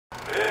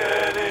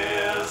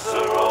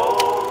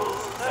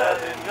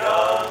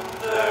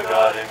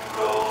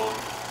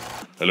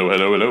Hello,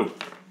 hello, hello.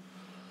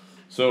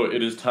 So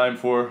it is time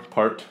for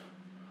part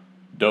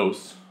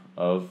dos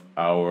of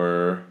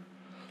our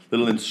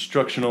little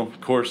instructional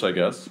course, I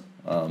guess.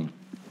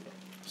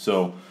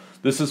 So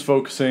this is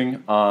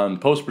focusing on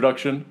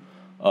post-production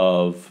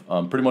of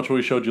pretty much what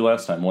we showed you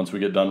last time. Once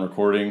we get done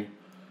recording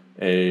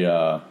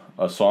a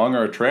song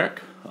or a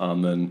track,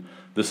 then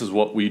this is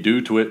what we do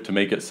to it to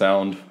make it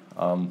sound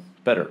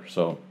better.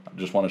 So I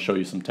just want to show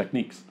you some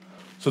techniques.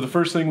 So the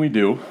first thing we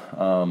do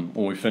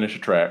when we finish a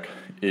track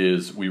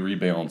is we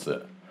rebalance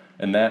it.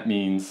 And that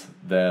means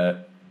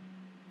that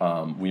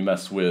we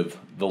mess with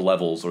the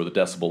levels or the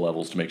decibel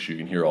levels to make sure you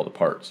can hear all the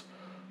parts.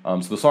 So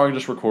the song I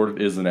just recorded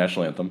is the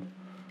national anthem.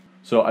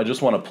 So I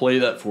just want to play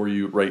that for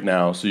you right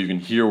now so you can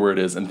hear where it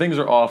is. And things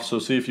are off, so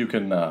see if you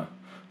can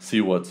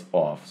see what's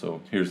off.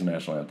 So here's the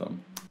national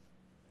anthem.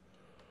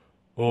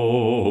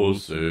 Oh,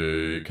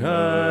 say,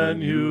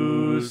 can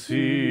you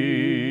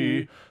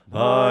see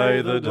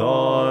by the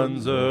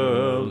dawn's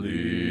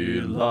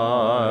early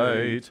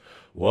light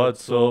what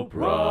so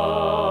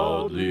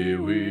proudly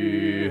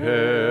we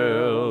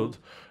hailed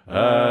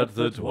at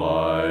the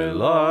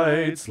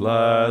twilight's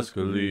last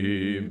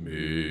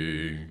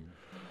gleaming?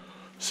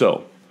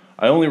 So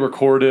I only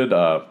recorded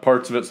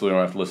parts of it so we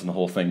don't have to listen to the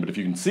whole thing, but if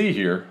you can see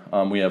here,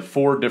 we have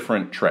 4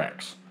 different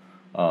tracks.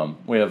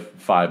 We have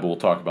 5, but we'll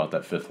talk about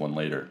that 5th one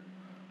later.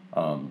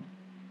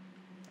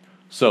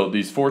 So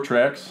these 4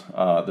 tracks,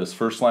 this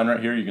first line right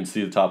here, you can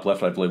see the top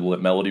left, I've labeled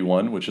it Melody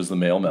 1, which is the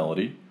male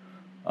melody.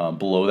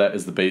 Below that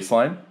is the bass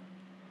line,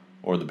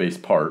 or the bass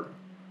part.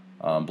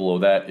 Below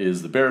that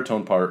is the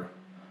baritone part,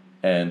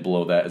 and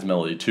below that is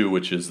Melody 2,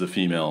 which is the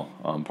female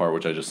part,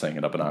 which I just sang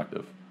it up an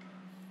octave.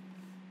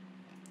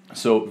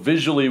 So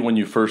visually, when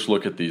you first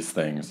look at these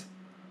things,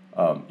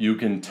 you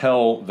can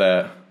tell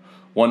that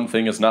one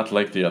thing is not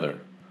like the other.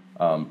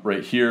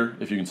 Right here,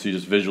 if you can see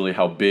just visually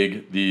how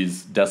big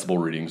these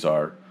decibel readings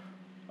are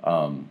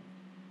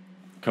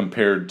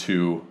compared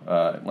to,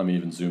 let me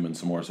even zoom in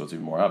some more so it's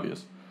even more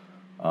obvious.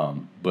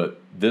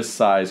 But this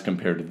size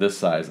compared to this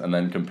size, and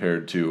then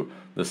compared to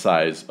the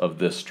size of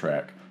this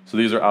track. So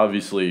these are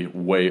obviously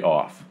way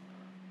off.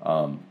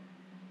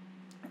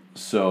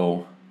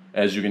 So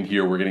as you can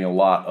hear, we're getting a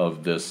lot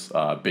of this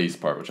bass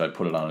part, which I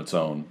put it on its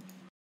own.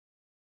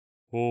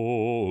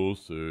 Oh,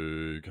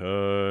 say,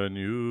 can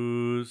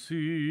you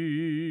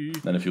see?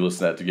 Then if you listen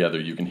to that together,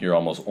 you can hear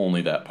almost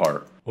only that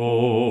part.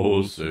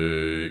 Oh,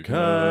 say,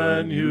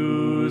 can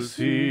you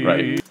see?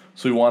 Right.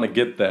 So we want to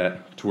get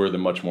that to where they're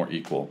much more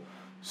equal.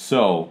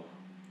 So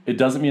it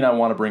doesn't mean I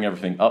want to bring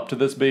everything up to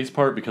this bass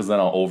part because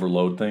then I'll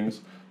overload things.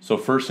 So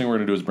first thing we're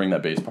going to do is bring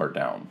that bass part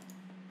down.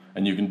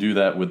 And you can do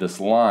that with this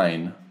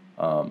line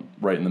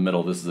right in the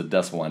middle. This is a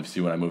decibel line. If you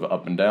see when I move it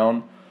up and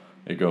down,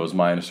 it goes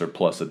minus or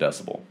plus a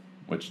decibel,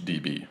 which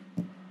dB.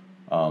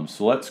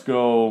 So let's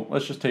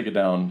just take it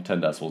down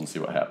 10 decibels and see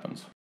what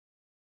happens.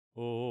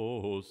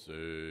 Oh,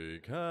 say,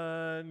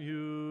 can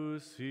you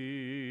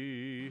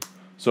see?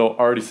 So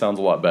already sounds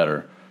a lot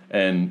better.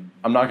 And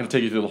I'm not going to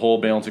take you through the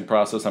whole balancing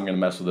process. I'm going to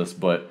mess with this,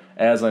 but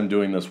as I'm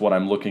doing this, what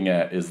I'm looking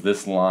at is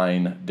this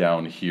line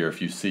down here.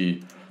 If you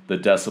see the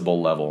decibel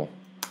level.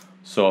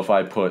 So if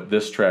I put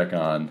this track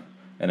on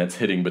and it's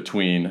hitting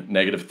between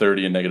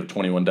 -30 and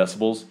 -21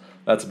 decibels,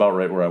 that's about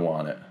right where I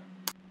want it.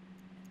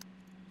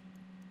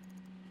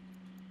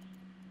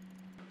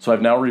 So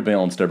I've now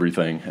rebalanced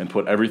everything and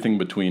put everything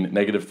between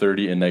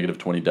 -30 and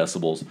 -20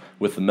 decibels,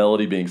 with the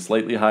melody being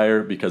slightly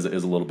higher because it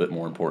is a little bit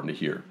more important to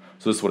hear.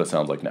 So this is what it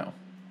sounds like now.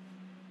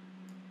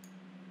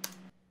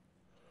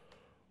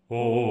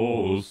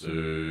 Oh,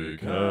 say,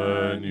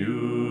 can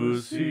you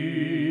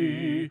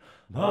see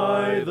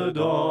by the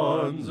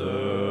dawn's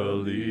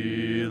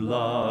early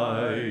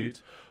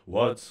light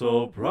what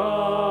so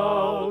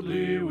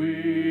proudly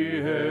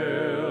we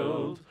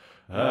hailed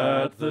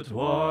at the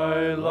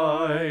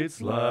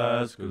twilight's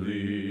last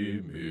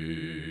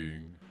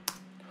gleaming?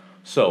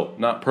 So,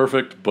 not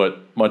perfect, but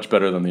much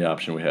better than the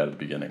option we had at the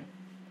beginning.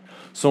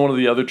 So one of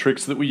the other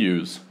tricks that we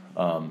use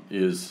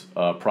is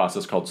a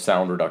process called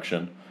sound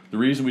reduction. The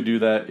reason we do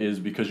that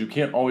is because you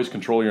can't always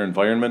control your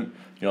environment.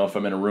 You know, if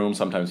I'm in a room,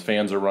 sometimes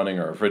fans are running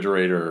or a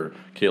refrigerator, or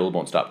Caleb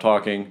won't stop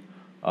talking.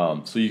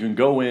 So you can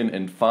go in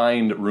and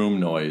find room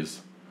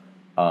noise,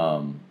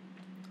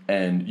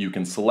 and you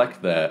can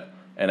select that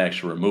and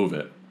actually remove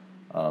it.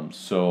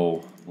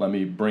 So let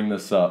me bring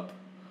this up.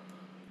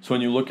 So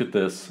when you look at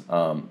this,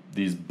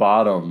 these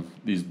bottom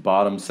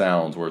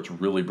sounds where it's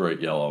really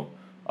bright yellow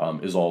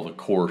is all the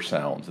core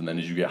sounds, and then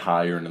as you get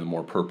higher into the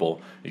more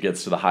purple, it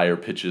gets to the higher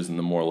pitches and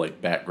the more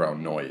like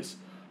background noise.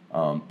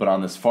 But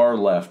on this far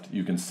left,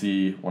 you can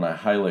see when I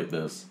highlight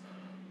this,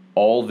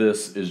 all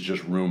this is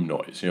just room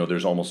noise. You know,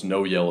 there's almost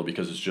no yellow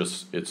because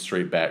it's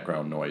straight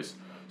background noise.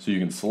 So you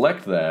can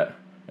select that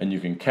and you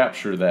can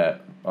capture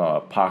that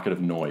pocket of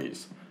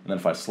noise. And then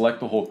if I select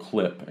the whole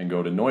clip and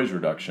go to noise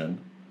reduction,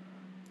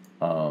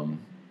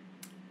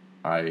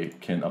 I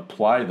can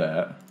apply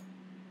that.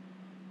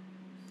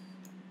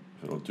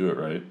 If it'll do it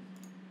right.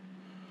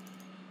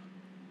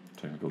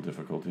 Technical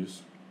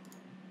difficulties.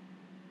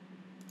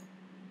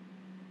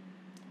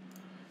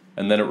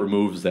 and then it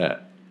removes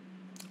that.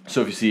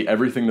 So if you see,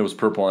 everything that was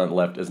purple on the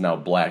left is now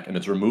black, and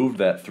it's removed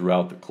that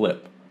throughout the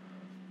clip.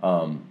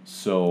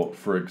 So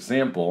for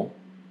example,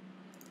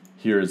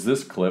 here is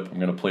this clip. I'm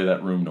going to play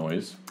that room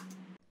noise.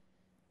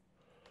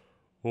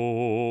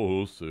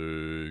 Oh,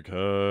 say,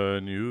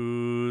 can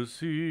you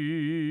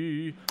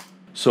see?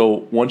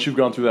 So once you've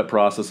gone through that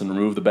process and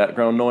removed the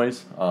background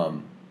noise,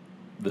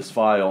 this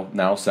file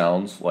now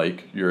sounds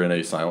like you're in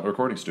a silent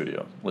recording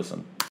studio.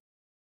 Listen.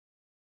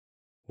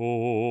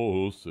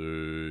 Oh,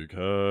 say,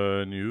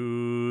 can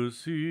you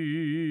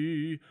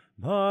see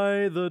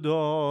by the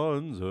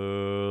dawn's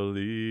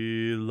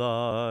early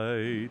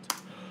light?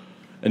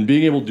 And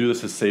being able to do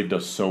this has saved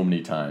us so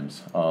many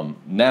times.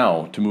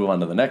 Now, to move on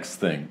to the next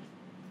thing,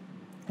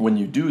 when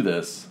you do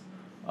this,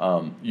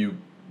 you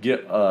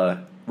get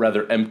a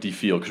rather empty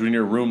feel, because in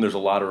your room there's a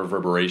lot of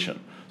reverberation.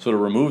 So to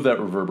remove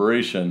that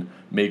reverberation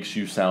makes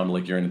you sound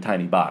like you're in a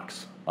tiny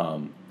box.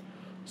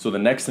 So the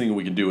next thing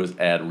we can do is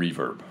add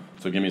reverb.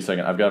 So give me a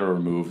second. I've got to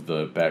remove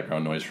the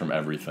background noise from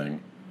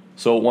everything.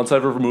 So once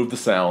I've removed the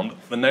sound,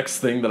 the next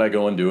thing that I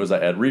go and do is I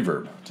add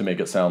reverb to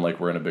make it sound like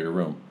we're in a bigger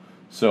room.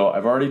 So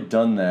I've already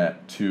done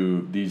that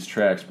to these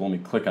tracks, but let me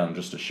click on them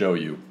just to show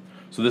you.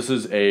 So this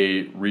is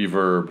a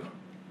reverb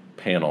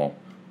panel.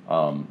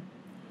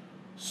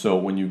 So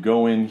when you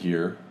go in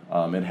here,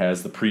 it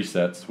has the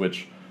presets,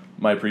 which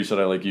my preset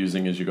I like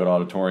using is you go to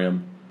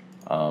Auditorium,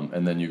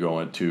 and then you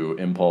go into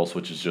Impulse,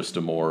 which is just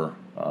a more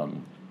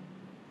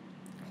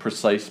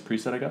precise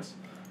preset, I guess.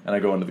 And I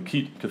go into the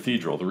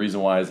Cathedral. The reason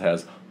why is it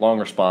has long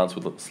response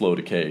with slow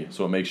decay,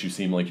 so it makes you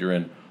seem like you're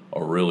in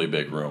a really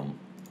big room.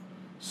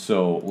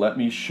 So let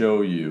me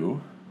show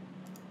you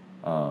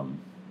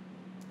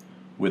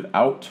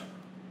without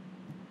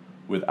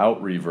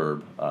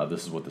reverb,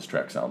 this is what this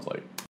track sounds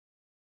like.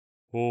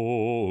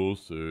 Oh,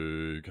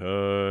 say,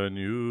 can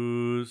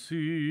you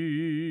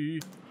see?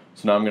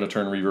 So now I'm going to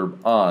turn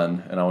reverb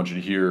on, and I want you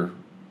to hear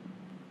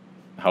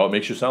how it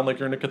makes you sound like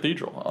you're in a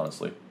cathedral,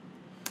 honestly.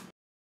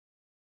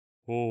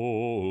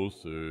 Oh,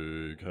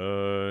 say,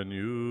 can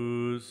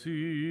you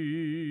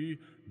see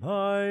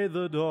by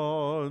the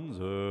dawn's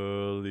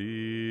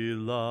early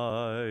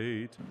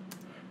light?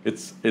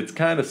 It's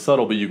kind of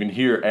subtle, but you can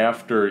hear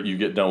after you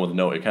get done with the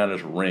note, it kind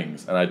of just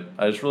rings, and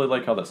I just really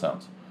like how that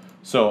sounds.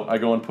 So I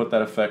go and put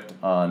that effect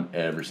on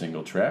every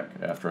single track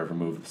after I've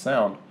removed the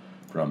sound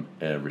from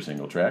every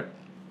single track.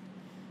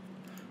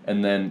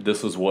 And then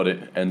this is what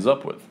it ends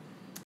up with.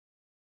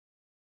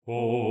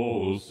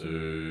 Oh,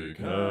 say,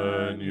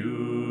 can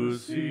you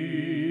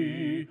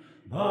see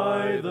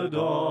by the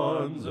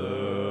dawn's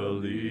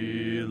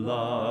early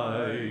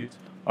light?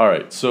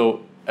 Alright,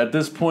 so at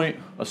this point,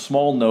 a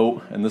small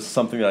note, and this is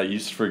something that I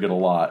used to forget a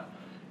lot,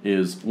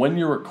 is when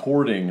you're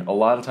recording, a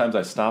lot of times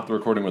I stop the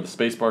recording with the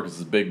space bar because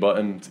it's a big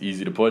button, it's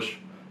easy to push,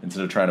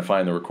 instead of trying to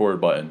find the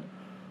record button.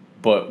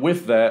 But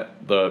with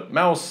that, the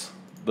mouse,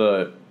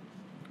 the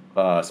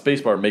space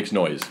bar makes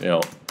noise, you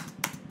know,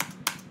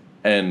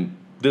 and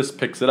this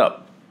picks it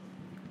up.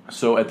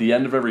 So at the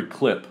end of every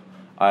clip,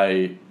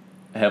 I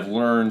have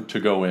learned to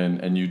go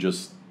in and you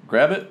just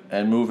grab it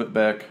and move it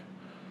back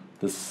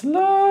the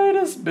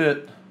slightest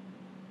bit,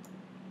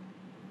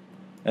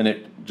 and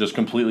it just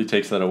completely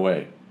takes that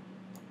away.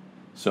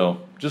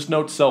 So just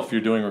note to self if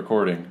you're doing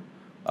recording,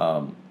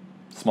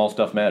 small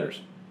stuff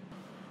matters.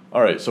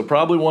 Alright, so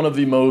probably one of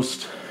the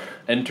most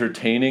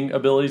entertaining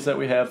abilities that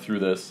we have through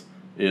this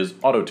is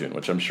Autotune,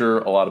 which I'm sure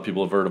a lot of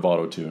people have heard of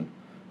Autotune.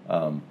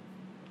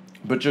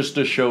 But just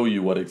to show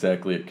you what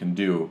exactly it can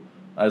do,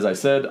 as I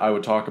said, I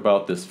would talk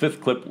about this fifth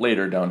clip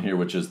later down here,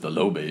 which is the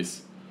low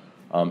bass.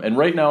 And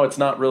right now it's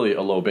not really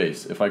a low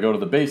bass. If I go to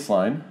the bass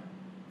line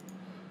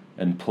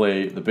and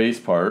play the bass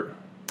part,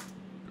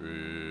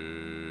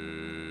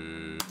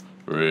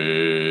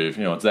 you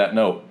know, it's that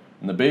note.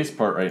 And the bass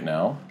part right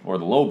now, or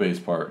the low bass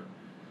part,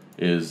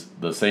 is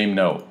the same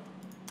note.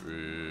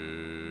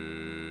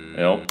 You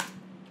know,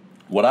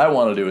 what I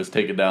want to do is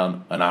take it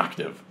down an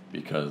octave,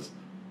 because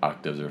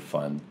octaves are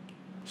fun.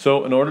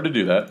 So in order to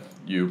do that,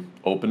 you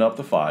open up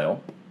the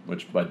file,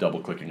 which by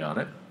double-clicking on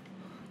it,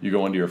 you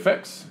go into your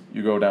effects,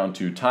 you go down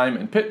to time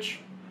and pitch,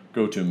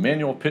 go to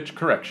manual pitch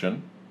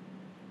correction,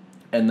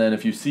 and then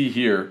if you see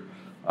here,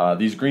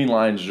 these green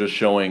lines are just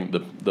showing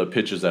the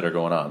pitches that are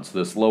going on. So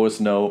this lowest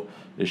note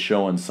is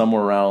showing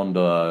somewhere around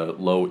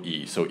low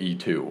E, so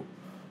E2.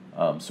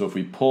 So if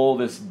we pull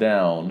this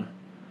down,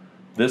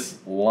 this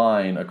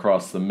line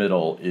across the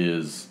middle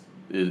is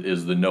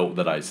the note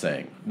that I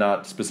sang.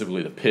 Not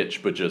specifically the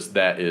pitch, but just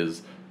that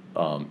is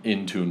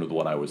in tune with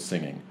what I was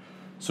singing.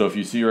 So if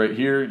you see right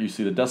here, you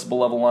see the decibel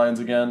level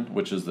lines again,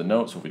 which is the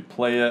note. So if we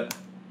play it,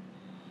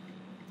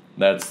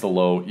 that's the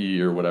low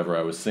E or whatever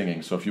I was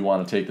singing. So if you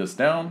want to take this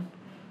down,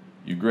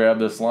 you grab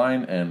this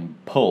line and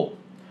pull.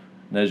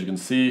 And as you can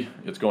see,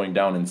 it's going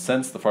down in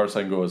cents. The farthest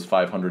I can go is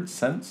 500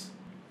 cents.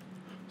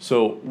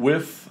 So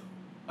with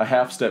a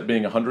half step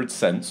being 100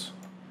 cents,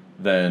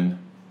 then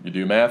you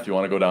do math, you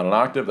want to go down an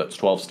octave, that's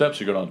 12 steps,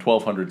 you go down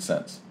 1,200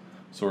 cents.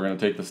 So we're going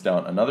to take this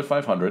down another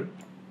 500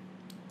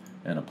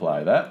 and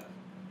apply that.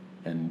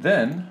 And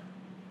then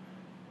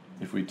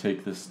if we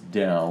take this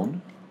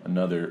down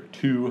another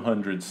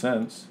 200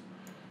 cents,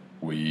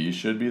 we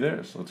should be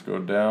there. So let's go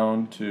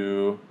down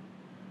to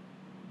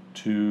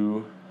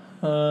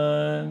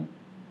 200.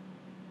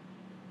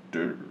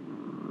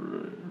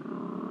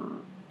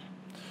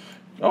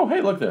 Oh,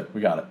 hey, look there.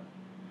 We got it.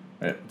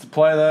 All right, let's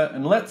apply that,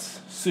 and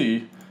let's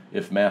see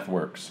if math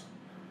works.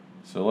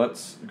 So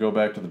let's go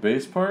back to the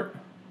bass part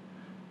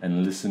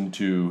and listen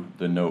to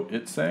the note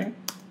it's saying.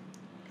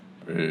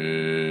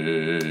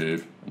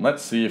 And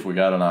let's see if we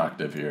got an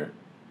octave here.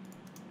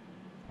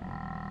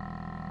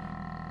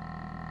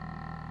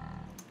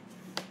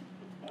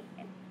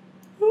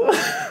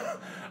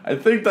 I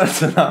think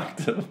that's an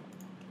octave.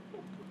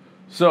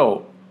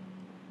 So,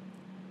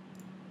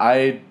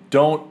 I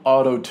don't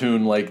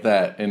auto-tune like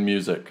that in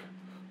music.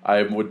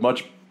 I would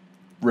much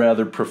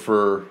rather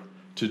prefer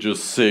to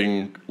just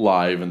sing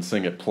live and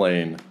sing it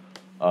plain.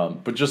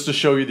 But just to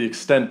show you the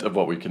extent of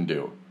what we can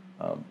do.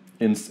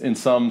 In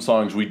some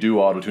songs we do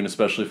auto-tune,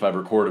 especially if I've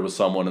recorded with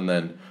someone and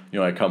then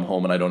I come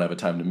home and I don't have a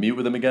time to meet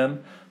with them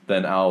again,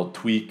 then I'll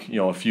tweak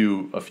a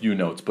few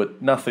notes,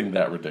 but nothing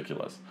that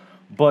ridiculous.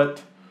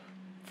 But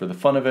for the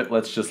fun of it,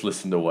 let's just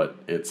listen to what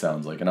it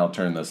sounds like, and I'll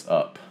turn this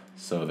up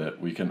so that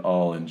we can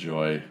all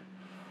enjoy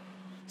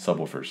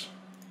subwoofers.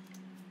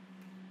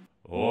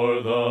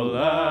 O'er the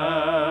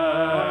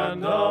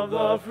land of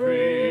the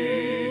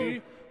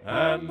free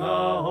and the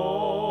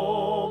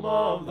home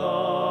of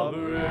the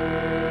brave.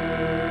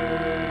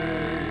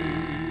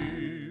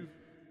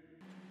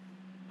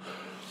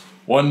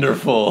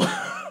 Wonderful.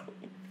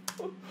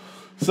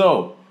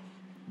 So,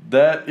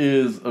 that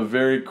is a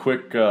very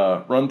quick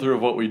run through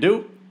of what we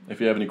do. If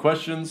you have any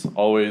questions,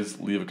 always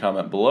leave a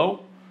comment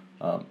below.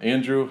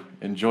 Andrew,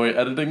 enjoy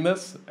editing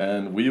this,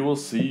 and we will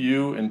see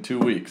you in 2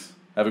 weeks.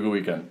 Have a good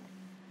weekend.